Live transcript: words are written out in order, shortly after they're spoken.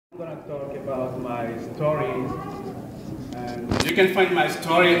talk about my story. And you can find my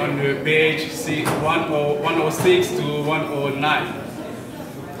story on the page 106 to 109.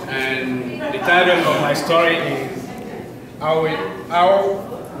 And the title of my story is How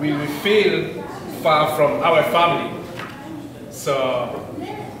We Will Feel Far from Our Family. So,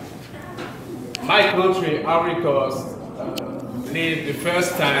 my country, Ivory Coast, lived the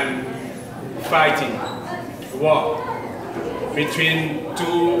first time fighting war between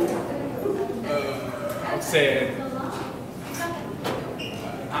two, I'd say,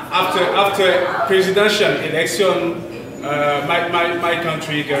 after presidential election, my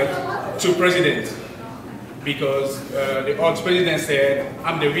country got two presidents because the old president said,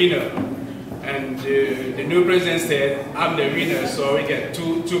 I'm the winner. And the new president said, I'm the winner, so we get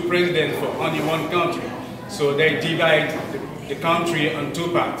two presidents for only one country. So they divide the country on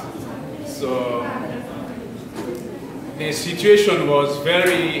two parts. So the situation was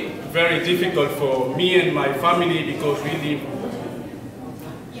very, very difficult for me and my family because we live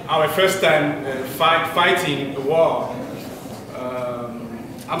our first time fighting the war.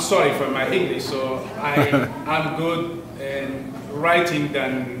 I'm sorry for my English, so I'm good in writing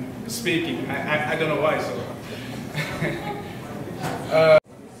than speaking. I don't know why. So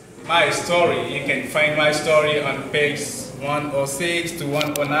my story, you can find my story on page 106 to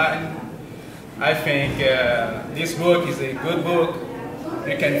 109. I think this book is a good book.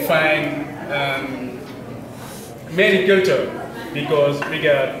 You can find many cultures because we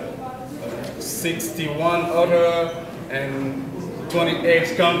got 61 other and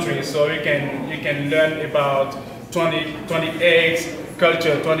 28 countries, so you can learn about 28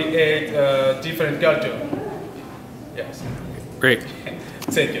 culture, 28 different culture. Yes. Great.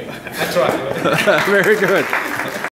 Thank you. I tried. Very good.